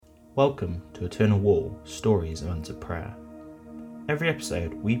Welcome to Eternal Wall, Stories of Answered Prayer. Every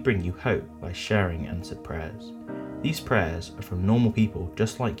episode we bring you hope by sharing answered prayers. These prayers are from normal people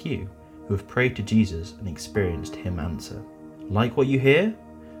just like you who have prayed to Jesus and experienced Him answer. Like what you hear?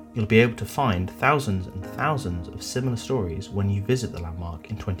 You'll be able to find thousands and thousands of similar stories when you visit the landmark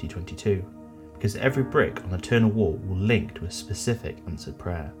in 2022, because every brick on Eternal Wall will link to a specific answered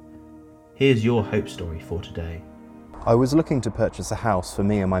prayer. Here's your hope story for today. I was looking to purchase a house for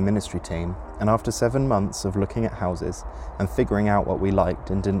me and my ministry team, and after 7 months of looking at houses and figuring out what we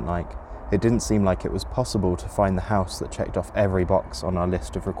liked and didn't like, it didn't seem like it was possible to find the house that checked off every box on our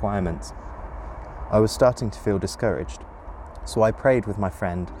list of requirements. I was starting to feel discouraged, so I prayed with my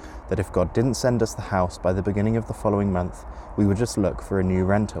friend that if God didn't send us the house by the beginning of the following month, we would just look for a new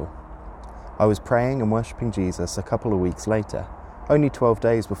rental. I was praying and worshipping Jesus a couple of weeks later, only 12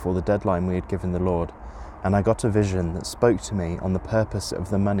 days before the deadline we had given the Lord, and I got a vision that spoke to me on the purpose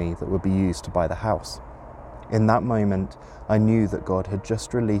of the money that would be used to buy the house. In that moment, I knew that God had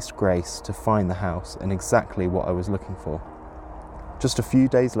just released grace to find the house and exactly what I was looking for. Just a few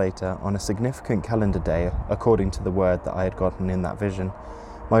days later, on a significant calendar day, according to the word that I had gotten in that vision,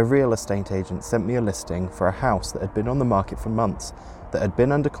 my real estate agent sent me a listing for a house that had been on the market for months, that had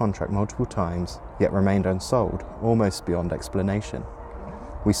been under contract multiple times, yet remained unsold, almost beyond explanation.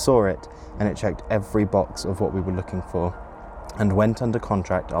 We saw it, and it checked every box of what we were looking for, and went under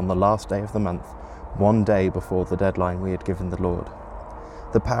contract on the last day of the month, 1 day before the deadline we had given the Lord.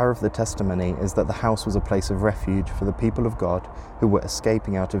 The power of the testimony is that the house was a place of refuge for the people of God who were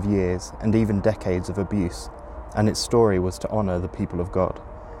escaping out of years and even decades of abuse, and its story was to honour the people of God.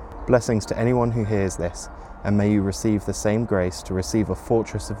 Blessings to anyone who hears this, and may you receive the same grace to receive a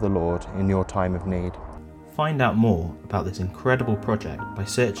fortress of the Lord in your time of need. Find out more about this incredible project by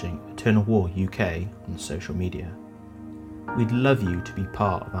searching Eternal Wall UK on social media. We'd love you to be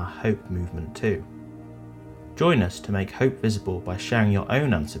part of our hope movement too. Join us to make hope visible by sharing your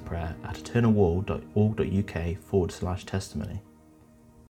own answered prayer at eternalwall.org.uk/testimony.